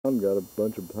around. Got a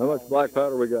bunch of, how much black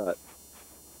powder we got?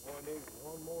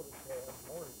 One mortar tab.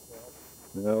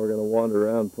 Now we're going to wander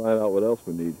around and find out what else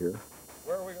we need here.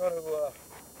 Where are we going to,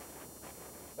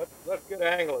 let's get an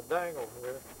angle of dangle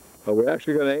here. Are we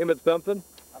actually going to aim at something?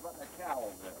 How about that cow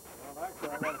over there? Well, actually,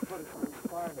 I want to put it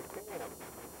behind the can.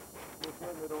 We'll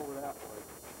send it over that way.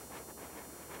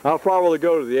 How far will it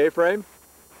go to the A-frame?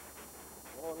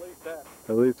 Well, at least that.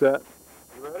 At least that?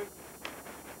 You ready?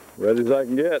 Ready as I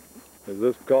can get. Is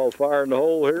this called fire in the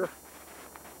hole here?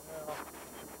 Well,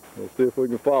 We'll see if we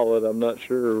can follow it. I'm not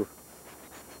sure.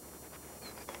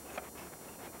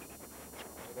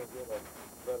 we'll get a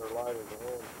better light as the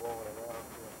wind's blowing around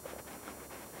here.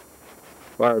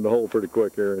 Fire in the hole pretty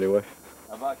quick here anyway.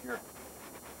 How about your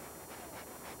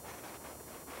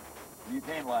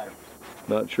butane lighter?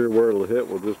 Not sure where it'll hit.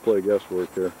 We'll just play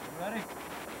guesswork here. You ready?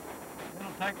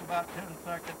 It'll take about 10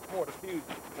 seconds for the fuse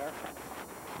there.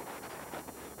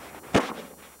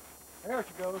 There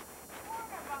she goes.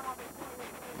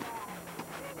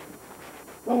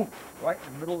 Boom! Right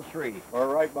in the middle of the tree. Or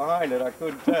right behind it, I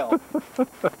couldn't tell.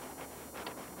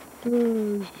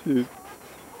 Oh, shoot.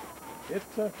 It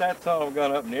took that son of a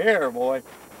gun up in the air, boy.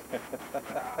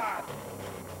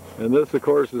 And this, of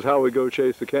course, is how we go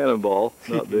chase the cannonball.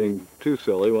 Not being too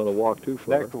silly, want to walk too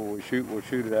far. Next one we'll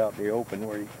shoot it out in the open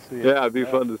where you can see it. Yeah, it'd be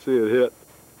fun to see it hit.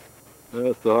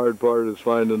 That's the hard part, is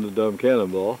finding the dumb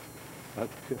cannonball. I'm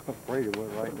afraid it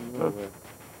went right in the middle there.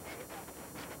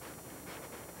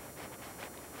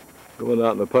 Going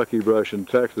out in the pucky brush in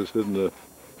Texas isn't the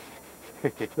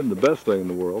best thing in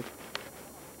the world.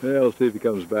 Yeah, let's see if he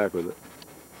comes back with it.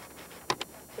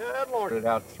 Yeah, I'd lowered it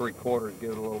out to 3/4,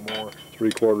 give it a little more.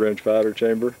 3/4 inch powder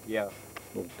chamber. Yeah.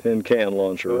 Little tin can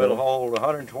launcher. So it'll hold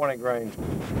 120 grains.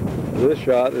 This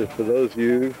shot is for those of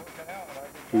you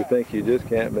who think you just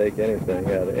can't make anything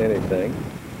out of anything.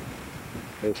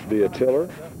 This would be a tiller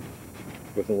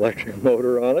with an electric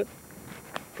motor on it.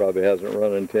 Probably hasn't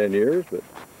run in 10 years, but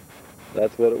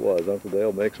that's what it was. Uncle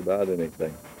Dale makes about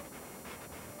anything.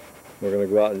 We're going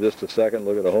to go out in just a second,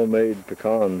 look at a homemade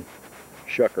pecan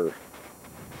shucker.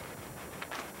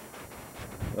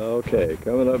 Okay,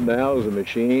 coming up now is a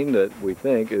machine that we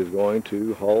think is going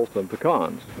to hull some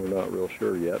pecans. We're not real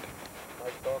sure yet.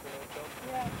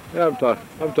 Yeah, I'm talking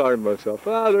to myself.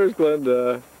 Ah, there's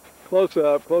Glenda. Close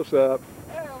up, close up.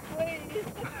 Oh,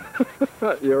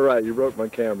 please. You're right, you broke my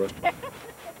camera.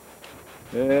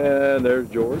 And there's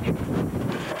George,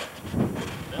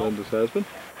 Glenda's husband.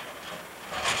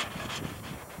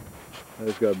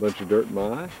 He's got a bunch of dirt in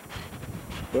my eye.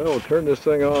 Well, we'll turn this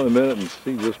thing on in a minute and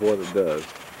see just what it does.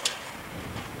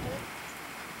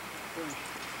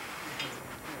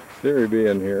 Theory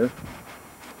being here,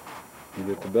 you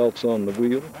get the belts on the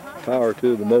wheel, power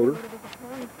to the motor.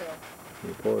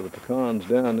 You pour the pecans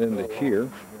down into here,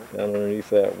 down underneath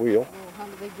that wheel.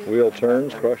 Wheel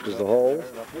turns, crushes the hulls.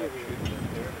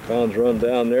 Pecans run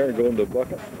down there and go into a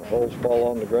bucket. The hulls fall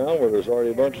on the ground where there's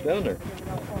already a bunch down there.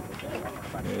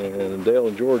 And Dale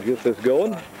and George get this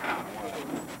going.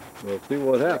 We'll see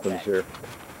what happens here.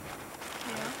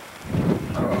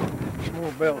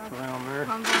 More belts around there.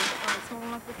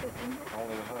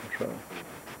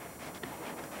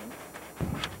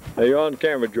 Hey, you're on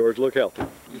camera, George. Look healthy.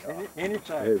 Any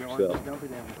side, Behave George, yourself. just dump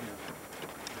it down here.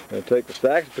 Gonna take the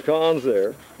stacks of pecans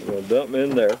there. We're gonna dump them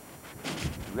in there.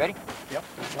 You ready? Yep.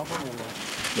 Dump them in there.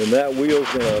 Then that wheel's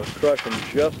gonna crush them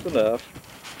just enough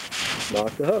to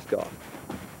knock the husk off.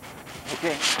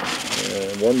 Okay.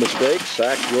 And one mistake,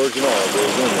 sack, George and all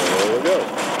goes in there. There we go.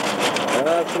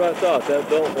 That's what I thought. That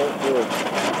belt won't work.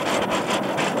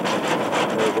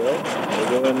 There we go. We'll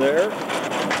go in there.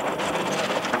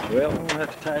 Well, We'll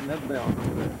have to tighten that belt.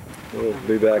 we'll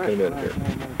be back in a minute here.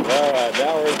 All right,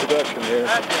 now we're in production here.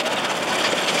 Now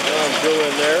go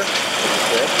in there.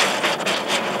 Okay.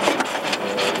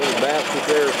 Little basket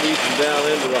there feeds them down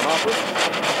into the hopper.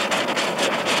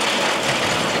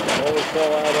 Always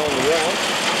fall out on the ground.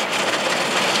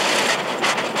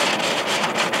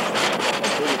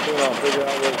 And pretty soon I'll figure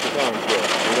out where the pecans go.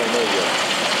 We don't know yet.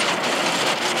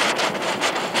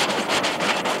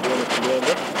 Doing it from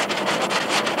Glenda.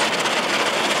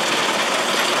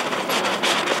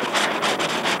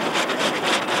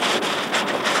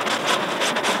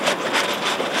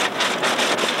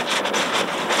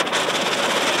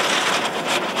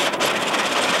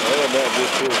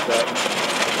 Just feels that.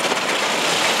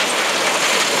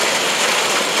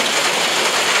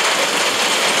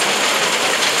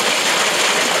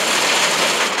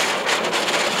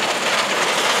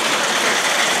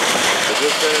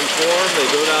 Just been informed, they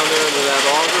go down there into that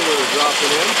auger where they're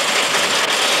dropping in,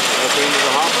 up into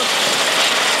the hopper,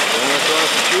 run across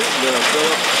the chute, and then I'll fill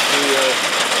up the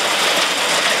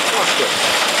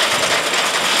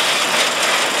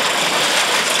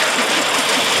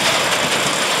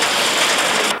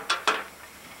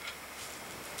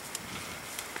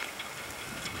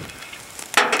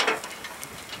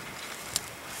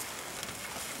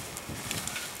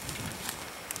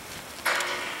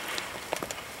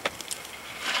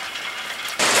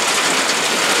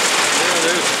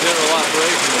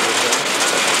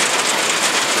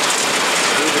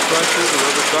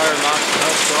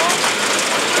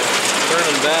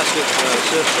basket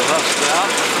sifts the husks out,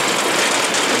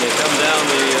 and they come down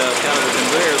the kind of the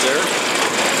conveyor there.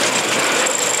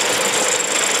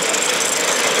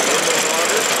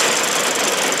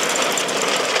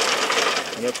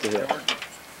 And up the hit.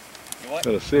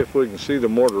 Going to see if we can see the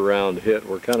mortar round hit.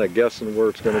 We're kind of guessing where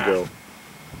it's going to go.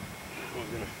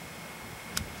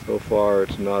 So far,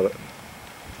 it's not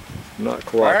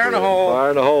cooperating. Fire in a hole.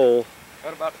 Fire in a hole.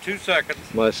 Got about 2 seconds.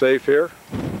 Am I safe here?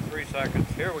 3 seconds.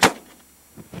 Here we go.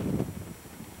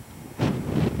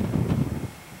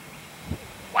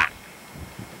 Whack!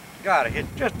 Got it. Hit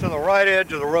just to the right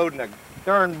edge of the road in the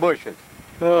darn bushes.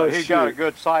 Oh, He's got a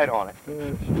good sight on it.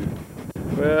 Oh, shoot.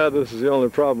 Well, this is the only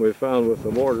problem we found with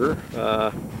the mortar.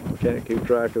 We can't keep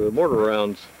track of the mortar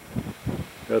rounds.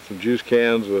 Got some juice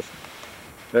cans with,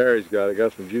 there he's got it,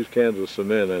 got some juice cans with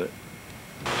cement in it.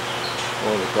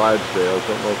 On the Clydesdales,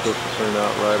 don't know if this will turn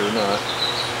out right or not.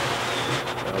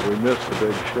 We missed the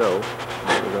big show.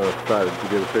 We're going to try to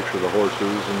get a picture of the horses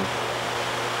and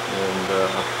the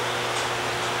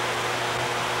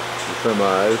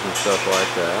semis and stuff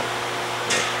like that.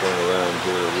 Let's turn around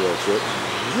here real quick.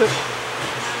 Zip.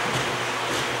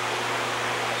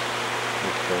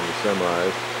 Let's turn the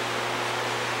semis.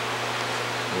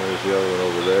 And there's the other one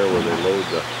over there where they load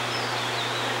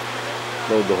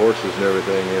the horses and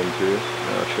everything into.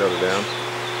 Now shut it down.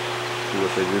 See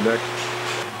what they do next.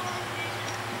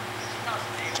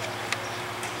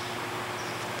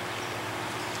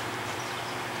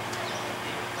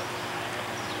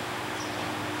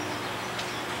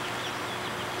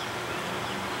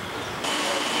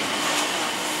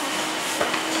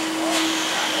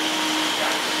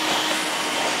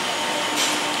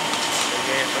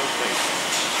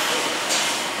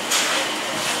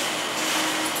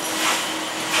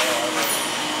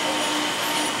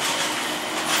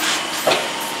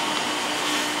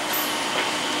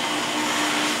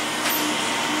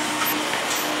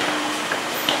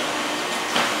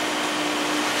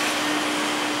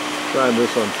 Trying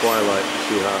this on twilight to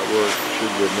see how it works.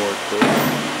 Should get more clear.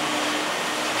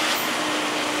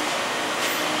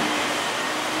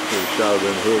 There's a shot of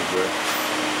them hoods there.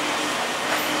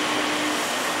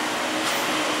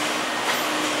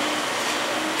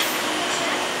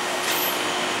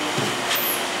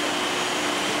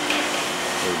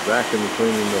 They're vacuum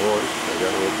cleaning the horse. They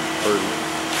got a little burden.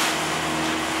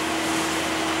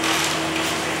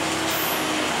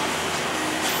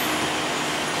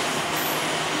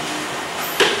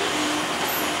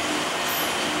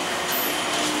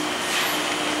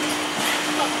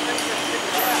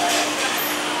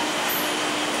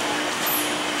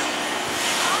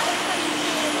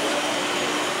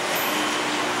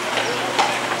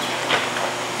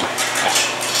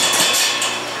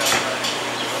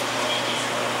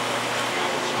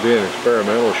 Being an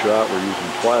experimental shot, we're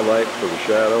using twilight for the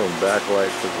shadow and backlight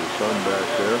for the sun back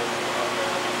there.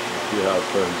 Let's see how it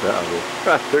turns out. We've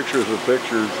got pictures of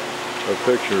pictures of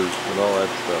pictures and all that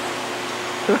stuff.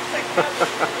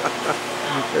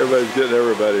 Everybody's getting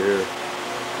everybody here.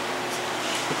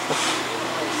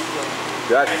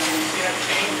 Gotcha.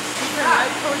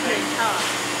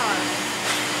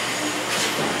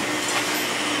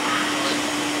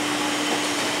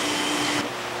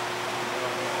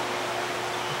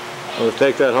 Want to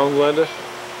take that home, Glenda?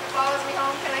 Follows me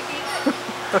home, can I keep it?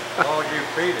 As long as you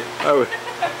feed it. Oh.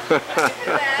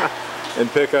 And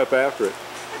pick up after it.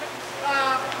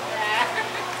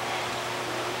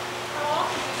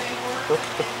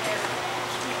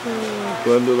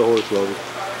 Glenda the horse lover.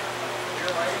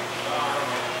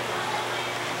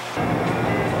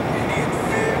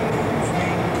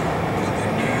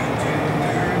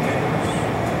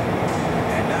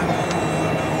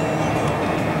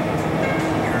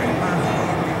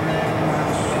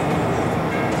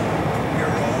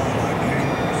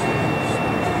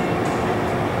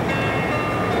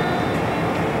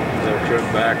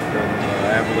 Back from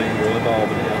Abilene going to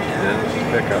Albany, and then this is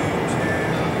pickup.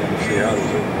 And see how the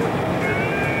zoom works out here.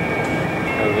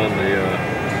 I run the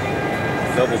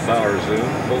double power zoom,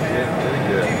 both getting pretty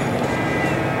good.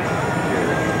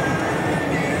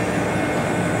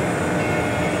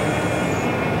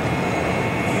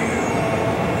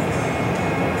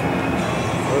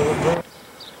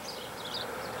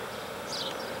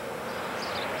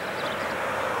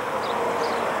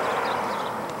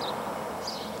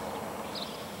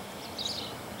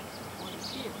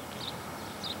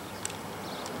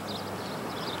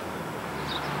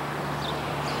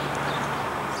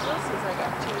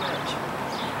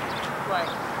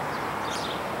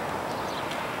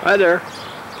 Hi there.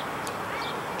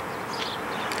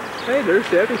 Hey, there's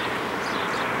Debbie.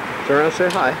 Turn around and say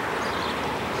hi.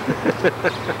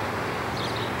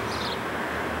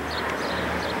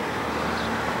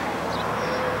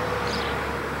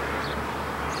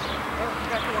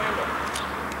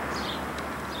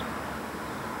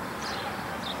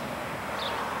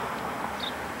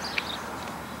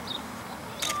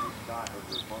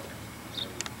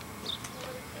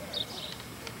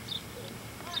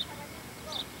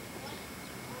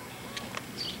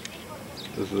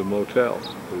 This is a motel,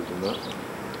 believe it or not.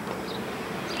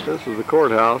 This is the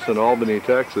courthouse in Albany,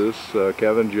 Texas.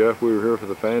 Kevin, Jeff, we were here for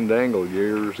the Fandangle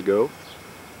years ago.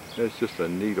 It's just a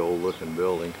neat old looking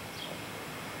building.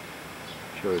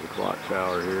 Show you the clock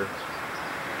tower here.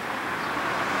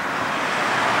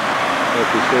 If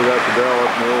you see that's the bell,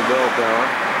 it's an old bell tower.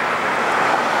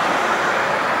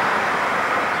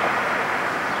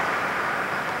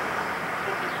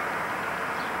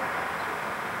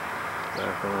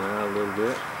 Back on out a little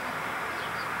bit.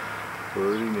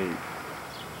 Pretty neat.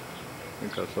 I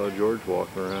think I saw George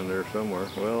walking around there somewhere.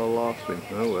 Well, I lost him.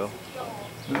 Oh well.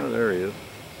 Oh, there he is.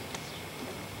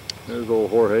 There's old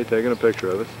Jorge taking a picture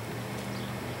of us.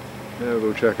 Yeah, we'll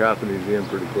go check out the museum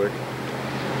pretty quick.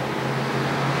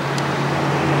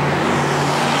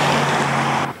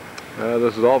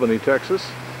 This is Albany, Texas.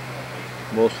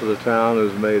 Most of the town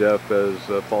is made up as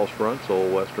false fronts,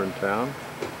 old western town.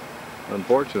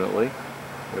 Unfortunately,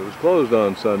 it was closed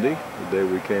on Sunday, the day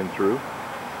we came through.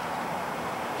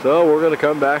 So we're going to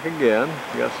come back again.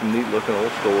 We got some neat looking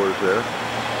old stores there.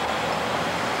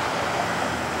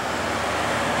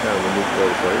 Kind of a neat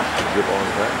little place. Zip on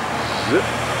back. Zip.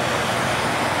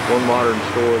 One modern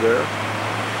store there. A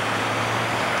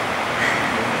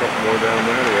couple more down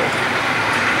that way.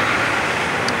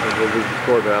 We'll go visit the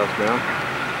courthouse now.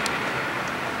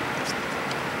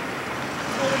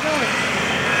 Where are we going?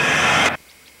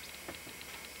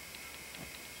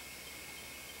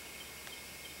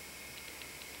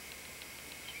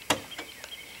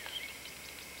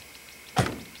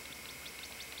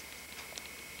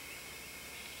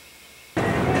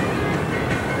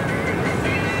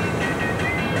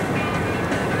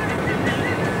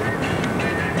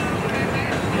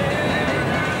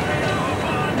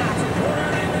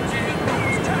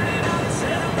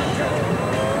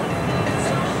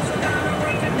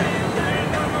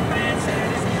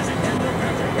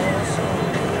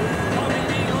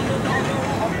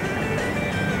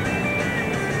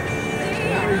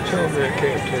 Tell me I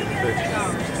can't take a picture.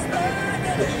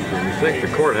 You think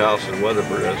the courthouse in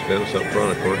Weatherford, that's Dennis up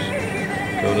front, of course.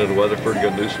 Going into Weatherford,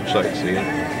 gonna do some sightseeing.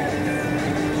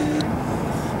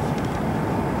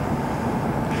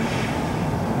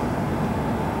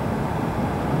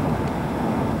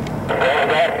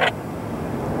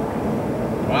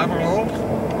 Climb a little?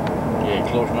 Yeah,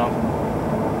 close enough.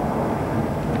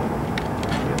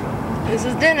 This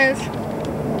is Dennis,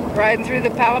 riding through the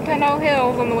Palapino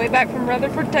Hills on the way back from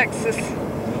Rutherford, Texas.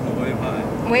 Wave high.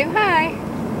 Wave high.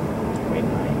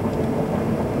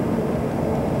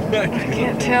 I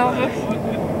can't tell.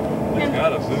 It's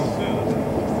got a zoom to it.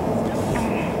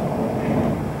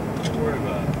 Don't worry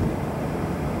about it.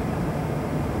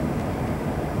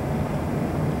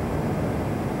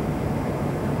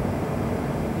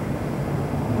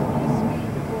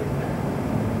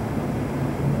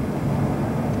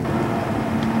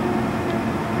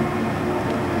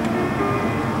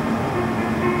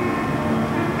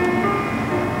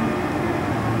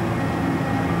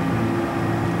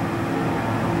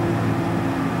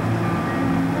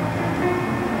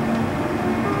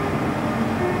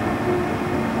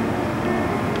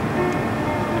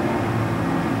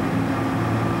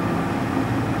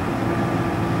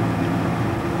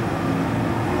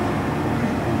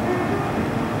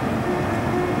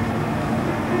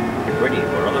 Pretty.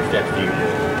 What other steps do you do?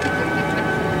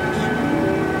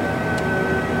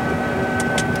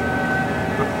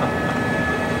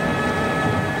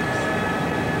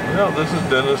 Well, this is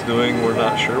Dennis doing we're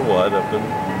not sure what up in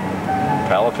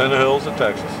Palapino Hills of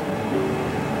Texas.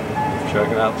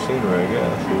 Checking out the scenery, I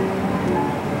guess.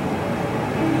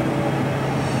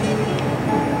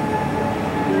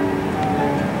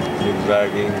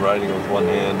 Zigzagging, riding with one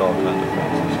hand, all kinds of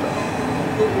fancy stuff.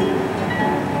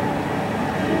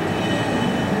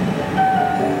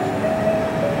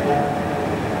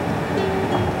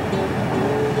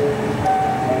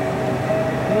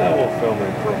 Yeah, we'll film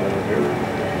him for a minute here.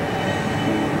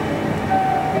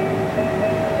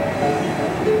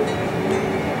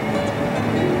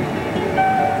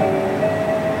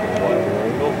 Wider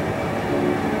angle.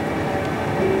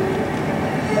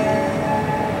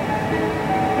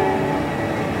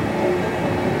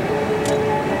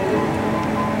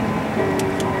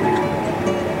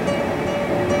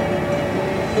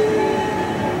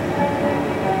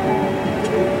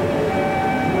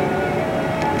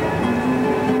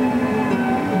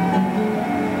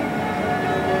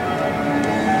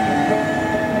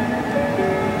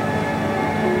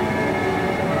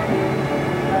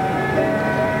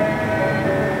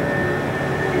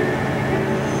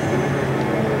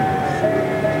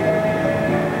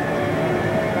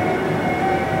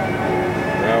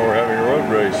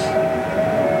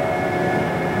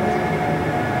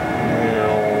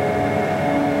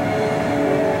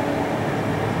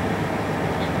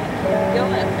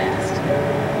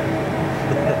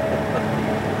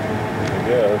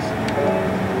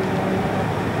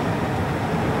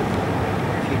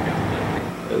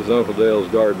 Uncle Dale's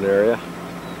garden area.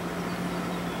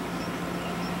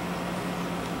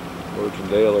 George and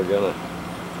Dale are gonna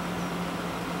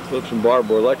put some barbed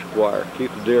wire electric wire,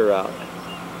 keep the deer out.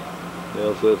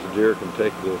 Dale says the deer can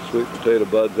take the sweet potato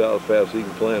buds out as fast as he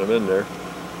can plant them in there.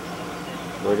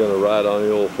 We're gonna ride on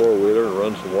the old four-wheeler and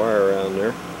run some wire around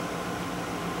there.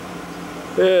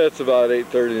 Yeah, it's about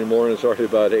 8:30 in the morning. It's already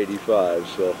about 85,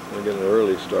 so we're getting an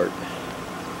early start.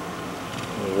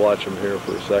 We'll watch them here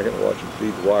for a second, watch them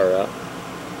feed the wire out.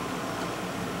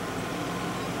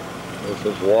 Well,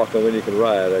 since walking when you can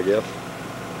ride, I guess.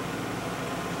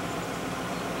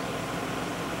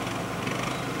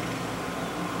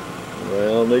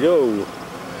 Around they go.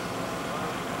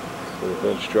 Put a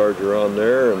fence charger on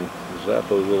there and zap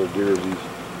those little deersies.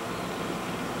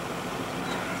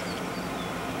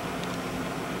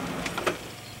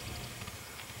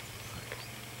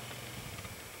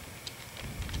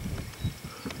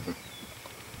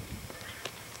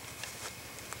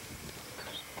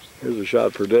 Here's a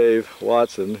shot for Dave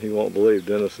Watson. He won't believe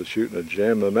Dennis is shooting a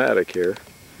jam-o-matic here.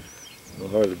 I'll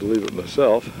hardly believe it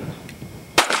myself.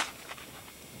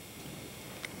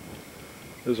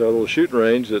 This is our little shooting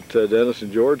range that Dennis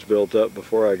and George built up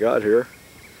before I got here.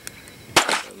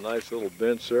 A nice little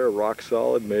bench there, rock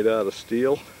solid, made out of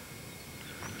steel.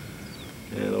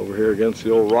 And over here against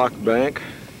the old rock bank,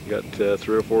 got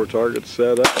 3 or 4 targets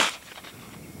set up.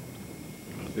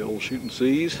 The old shooting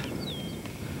C's.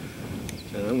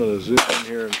 And I'm going to zoom in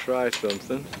here and try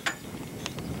something.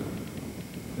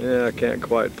 Yeah, I can't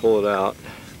quite pull it out.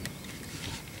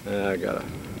 I gotta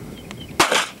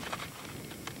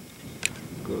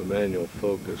go to manual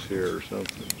focus here or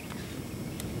something.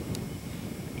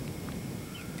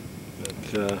 But,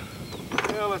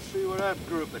 Yeah, let's see what that's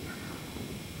grouping.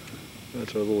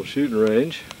 that's our little shooting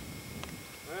range.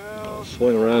 Well, I'll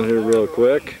swing around here real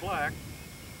quick. Black.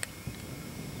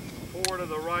 4 to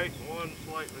the right and 1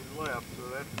 slightly left, so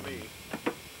that's me.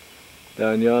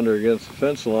 Down yonder against the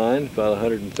fence line, about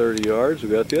 130 yards,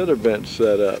 we've got the other bench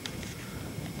set up.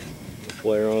 We'll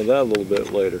play around with that a little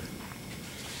bit later.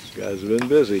 These guys have been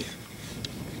busy.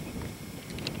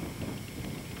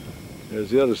 There's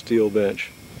the other steel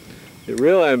bench. Get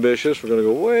real ambitious, we're going to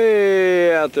go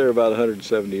way out there about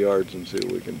 170 yards and see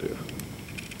what we can do.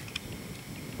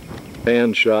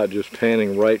 Pan shot, just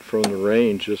panning right from the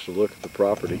range just to look at the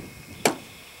property.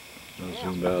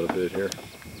 I'll zoom out a bit here.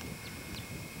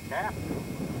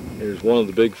 Here's one of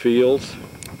the big fields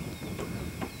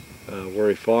where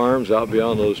he farms. Out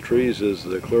beyond those trees is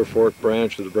the Clear Fork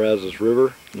branch of the Brazos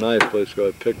River. Nice place to go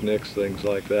have picnics, things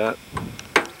like that.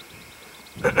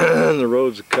 The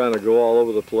roads kind of go all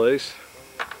over the place.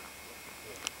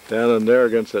 Down in there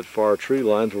against that far tree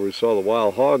lines where we saw the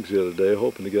wild hogs the other day,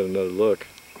 hoping to get another look.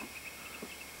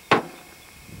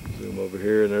 Zoom over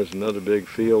here and there's another big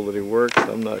field that he works.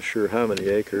 I'm not sure how many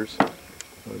acres.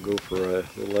 I'll go for a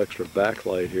little extra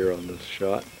backlight here on this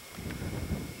shot.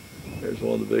 There's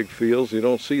one of the big fields. You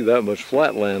don't see that much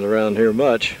flat land around here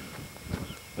much.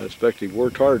 I expect he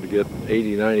worked hard to get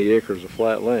 80, 90 acres of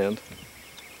flat land.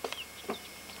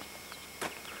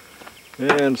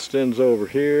 And extends over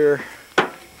here.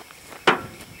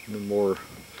 And more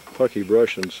pucky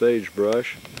brush and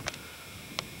sagebrush.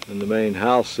 And the main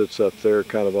house sits up there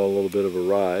kind of on a little bit of a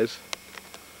rise.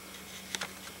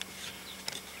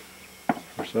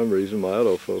 For some reason my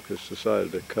autofocus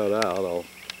decided to cut out.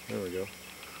 There we go.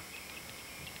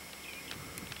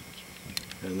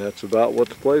 And that's about what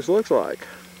the place looks like.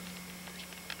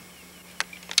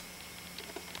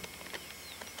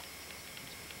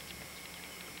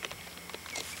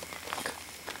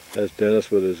 That's Dennis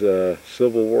with his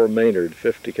Civil War Maynard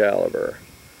 50 caliber.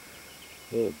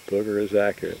 Little booger is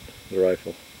accurate, the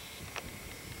rifle.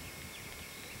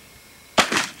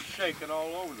 Shaking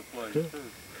all over the place, too.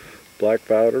 Black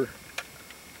powder.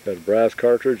 Got a brass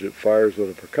cartridge that fires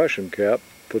with a percussion cap,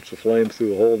 puts the flame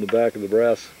through a hole in the back of the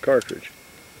brass cartridge.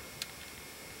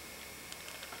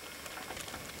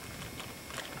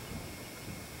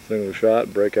 Single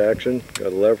shot, break action. Got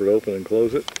a lever to open and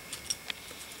close it.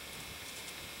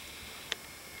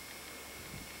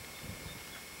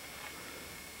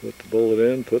 Put the bullet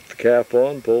in, put the cap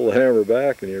on, pull the hammer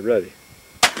back, and you're ready.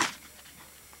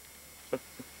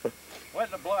 Went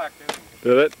in the black, didn't it?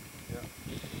 Did it?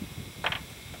 Yeah.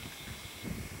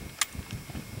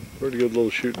 Pretty good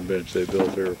little shooting bench they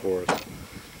built here for us.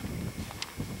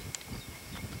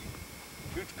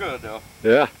 Shoots good, though.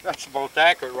 Yeah. That's the most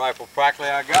accurate rifle practically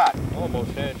I got.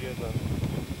 Almost had you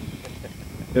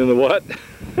In the what?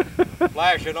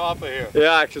 flashing off of here.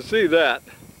 Yeah, I can see that.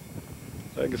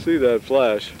 I can see that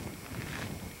flash.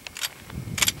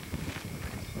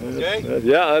 Okay?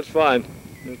 Yeah, that's fine.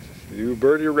 You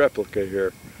bird your replica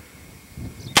here.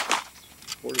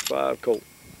 .45 Colt.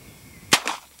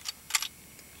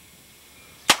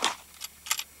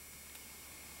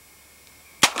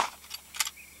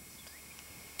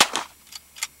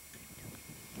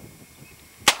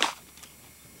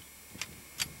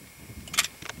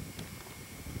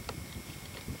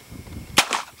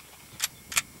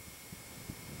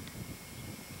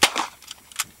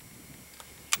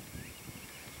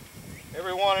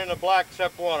 Everyone in the black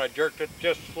except one. I jerked it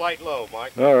just slight low,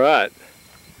 Mike. All right.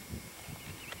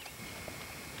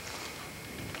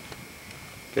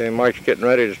 Okay, Mike's getting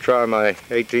ready to try my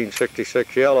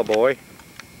 1866 Yellow Boy.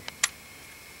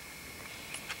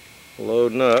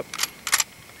 Loading up.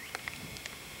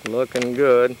 Looking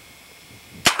good.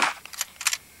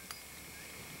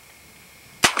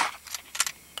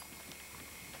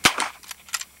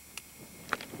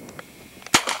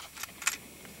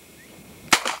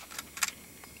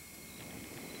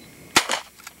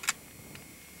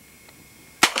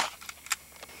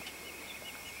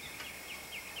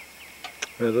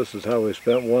 Yeah, this is how we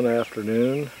spent one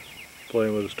afternoon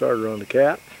playing with a starter on the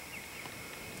cat.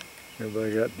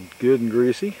 Everybody got good and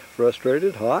greasy,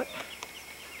 frustrated, hot.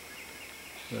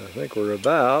 I think we're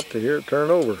about to hear it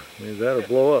turn over. Either that or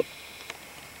blow up.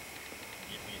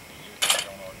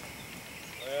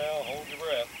 Well, hold your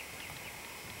breath.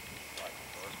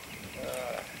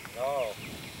 No.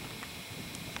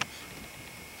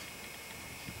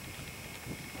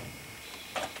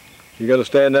 You gonna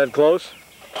stand that close?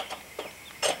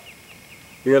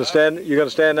 You gonna stand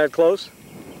that close?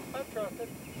 I trust it.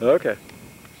 Okay.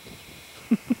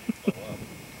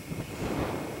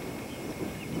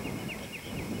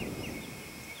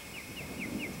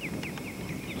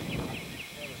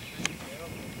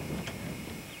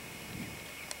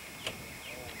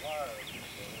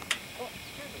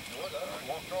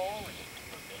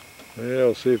 Yeah,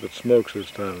 we'll see if it smokes this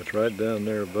time. It's right down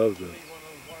there above the...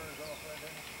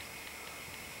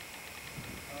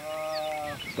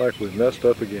 Looks like we've messed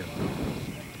up again.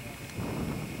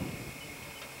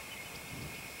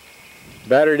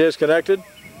 Battery disconnected?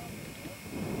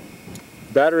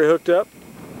 Battery hooked up?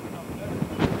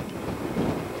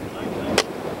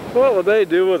 What would they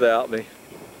do without me?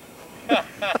 Yeah,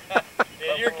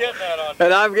 you're getting that on tape.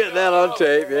 And I'm getting that on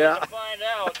tape, yeah. To find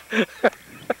out. See,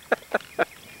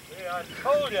 I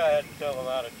told you I had to tell them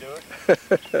how to do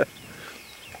it.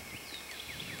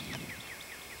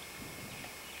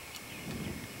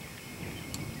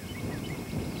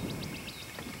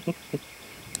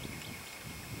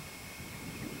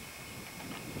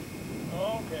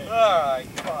 Okay. Alright,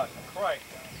 come on, Christ.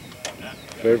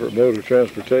 Favorite mode of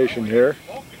transportation here.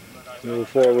 Little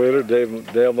four-wheeler.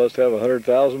 Dale must have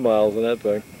 100,000 miles in that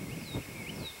thing.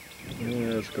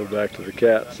 Yeah, let's go back to the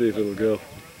cat, see if it'll go.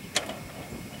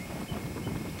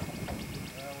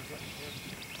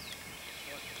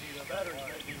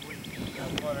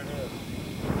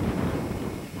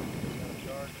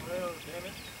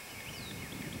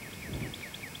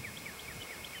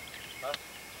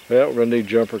 Yeah, we're going to need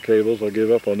jumper cables. I'll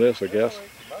give up on this, I guess.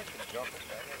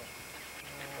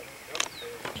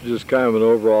 Just kind of an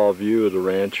overall view of the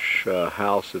ranch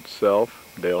house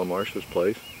itself, Dale and Marcia's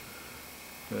place.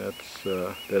 That's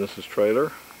Dennis's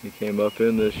trailer. He came up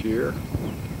in this year.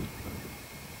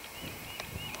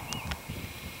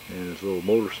 And his little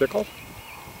motorcycle.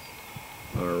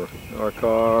 Our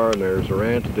car, and there's a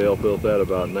ranch. Dale built that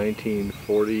about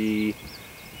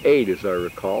 1948, as I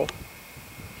recall.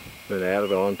 Been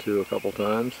added on to a couple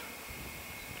times.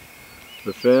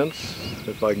 The fence,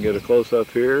 if I can get a close-up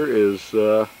here, is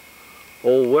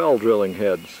old well drilling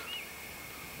heads.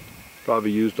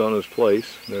 Probably used on his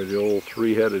place. They're the old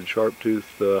three-headed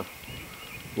sharp-toothed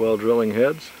well drilling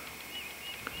heads.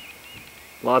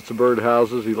 Lots of bird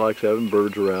houses. He likes having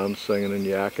birds around singing and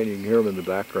yakking. You can hear them in the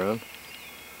background.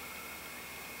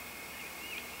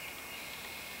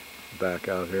 Back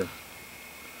out here.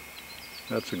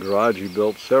 That's a garage he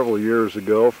built several years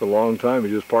ago. For a long time he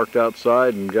just parked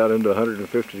outside and got into a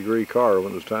 150-degree car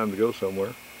when it was time to go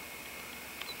somewhere.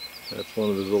 That's one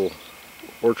of his little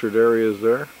orchard areas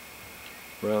there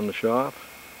around the shop.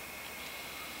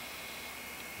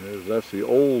 That's the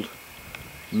old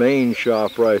main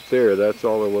shop right there. That's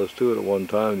all there was to it at one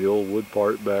time, the old wood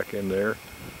part back in there.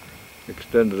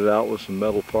 Extended it out with some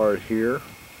metal part here.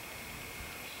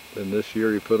 Then this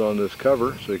year he put on this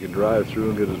cover so he could drive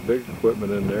through and get his big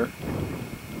equipment in there.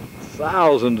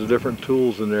 Thousands of different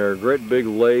tools in there. Great big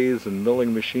lathes and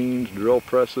milling machines, drill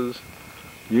presses.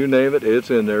 You name it,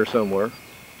 it's in there somewhere.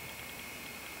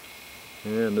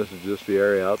 And this is just the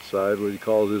area outside, what he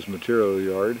calls his material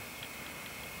yard.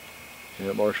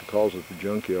 Aunt Marcia calls it the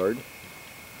junkyard.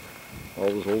 all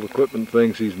those old equipment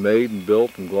things he's made and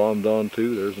built and glommed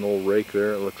onto. There's an old rake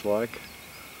there, it looks like.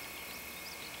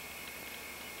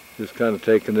 Just kind of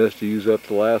taking this to use up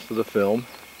the last of the film.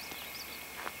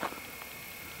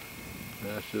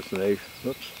 That's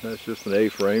just an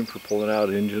A-frame for pulling out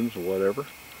engines or whatever.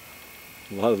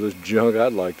 A lot of this junk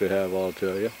I'd like to have, I'll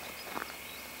tell you.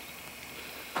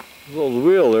 This little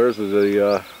wheel there is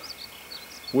the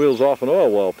wheels off an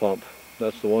oil well pump.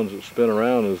 That's the ones that spin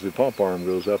around as the pump arm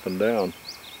goes up and down.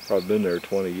 Probably been there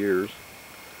 20 years.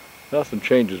 Nothing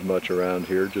changes much around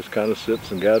here, just kind of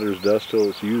sits and gathers dust till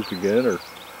it's used again or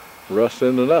rusts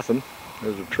into nothing.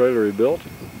 There's a trailer he built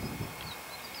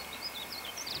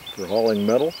for hauling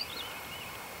metal.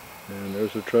 And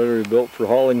there's a trailer he built for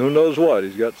hauling who knows what.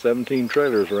 He's got 17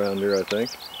 trailers around here, I think.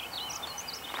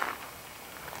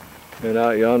 And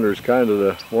out yonder is kind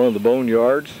of one of the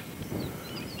boneyards.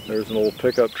 There's an old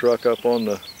pickup truck up on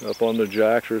the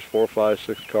jacks. There's 4, 5,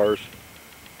 6 cars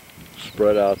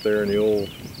spread out there in the old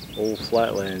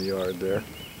flatland yard there.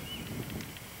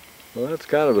 Well, that's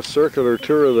kind of a circular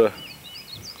tour of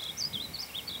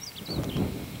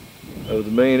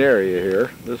the main area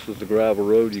here. This is the gravel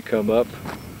road you come up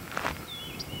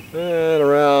and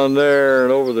around there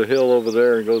and over the hill over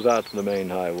there and goes out to the main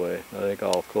highway. I think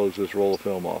I'll close this roll of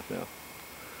film off now.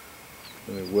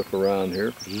 Let me whip around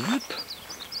here. Zip.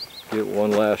 Get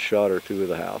one last shot or two of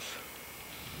the house.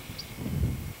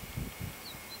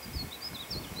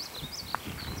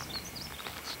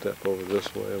 Step over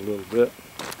this way a little bit.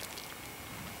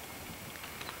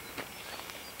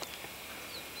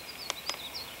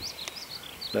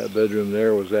 That bedroom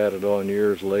there was added on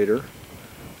years later.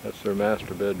 That's their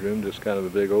master bedroom, just kind of a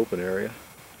big open area.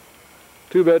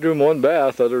 2 bedroom, 1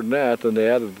 bath. Other than that, then they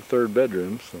added the 3rd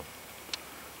bedroom. So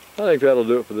I think that'll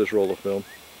do it for this roll of film.